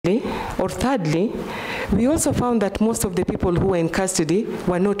or thirdly, we also found that most of the people who were in custody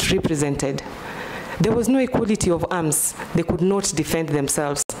were not represented. There was no equality of arms. They could not defend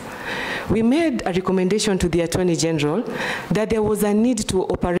themselves. We made a recommendation to the Attorney General that there was a need to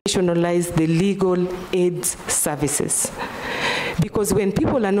operationalize the legal aid services. Because when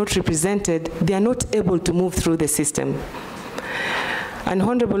people are not represented, they are not able to move through the system. And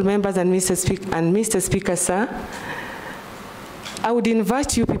honorable members and Mr. Speaker, sir, I would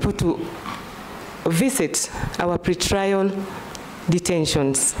invite you people to visit our pretrial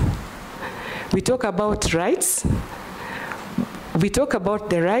detentions. We talk about rights. We talk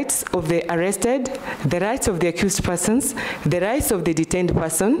about the rights of the arrested, the rights of the accused persons, the rights of the detained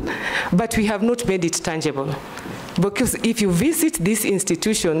person, but we have not made it tangible. Because if you visit these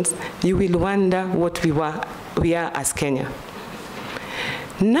institutions, you will wonder what we are as Kenya.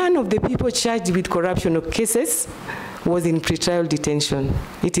 None of the people charged with corruption cases was in pretrial detention.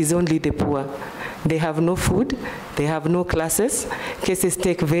 It is only the poor. They have no food, they have no classes, cases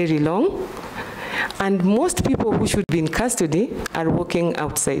take very long, and most people who should be in custody are working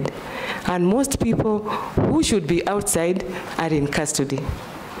outside. And most people who should be outside are in custody.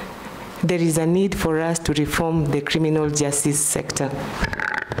 There is a need for us to reform the criminal justice sector.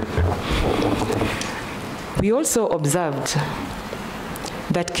 We also observed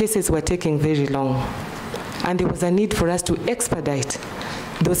that cases were taking very long, and there was a need for us to expedite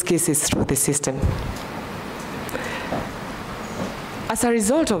those cases through the system. As a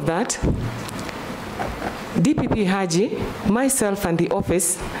result of that, DPP Haji, myself and the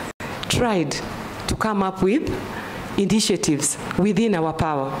office tried to come up with initiatives within our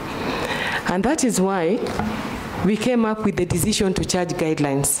power. And that is why we came up with the decision to charge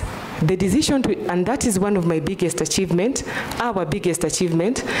guidelines. The decision to, and that is one of my biggest achievement, our biggest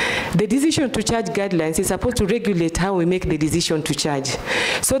achievement. The decision to charge guidelines is supposed to regulate how we make the decision to charge,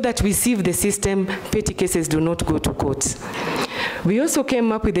 so that we sieve the system, petty cases do not go to court. We also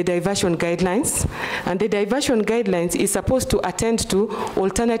came up with the diversion guidelines, and the diversion guidelines is supposed to attend to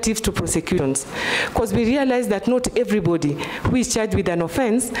alternatives to prosecutions, because we realize that not everybody who is charged with an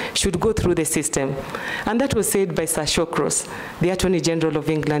offense should go through the system. And that was said by Sir Shawcross, the Attorney General of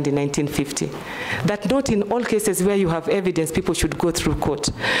England in 1950, that not in all cases where you have evidence, people should go through court.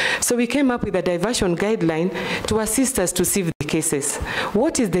 So we came up with a diversion guideline to assist us to sieve the cases.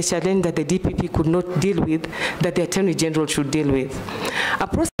 What is the challenge that the DPP could not deal with that the Attorney General should deal with? A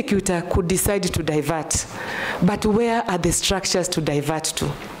prosecutor could decide to divert, but where are the structures to divert to?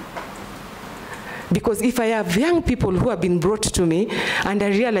 Because if I have young people who have been brought to me and I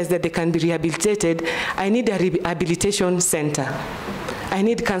realize that they can be rehabilitated, I need a rehabilitation center. I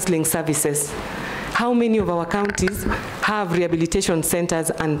need counseling services. How many of our counties have rehabilitation centers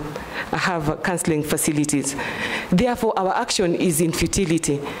and have counseling facilities? Therefore, our action is in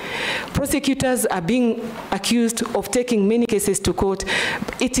futility. Prosecutors are being accused of taking many cases to court.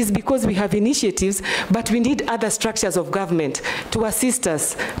 It is because we have initiatives, but we need other structures of government to assist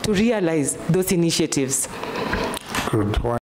us to realize those initiatives. Good.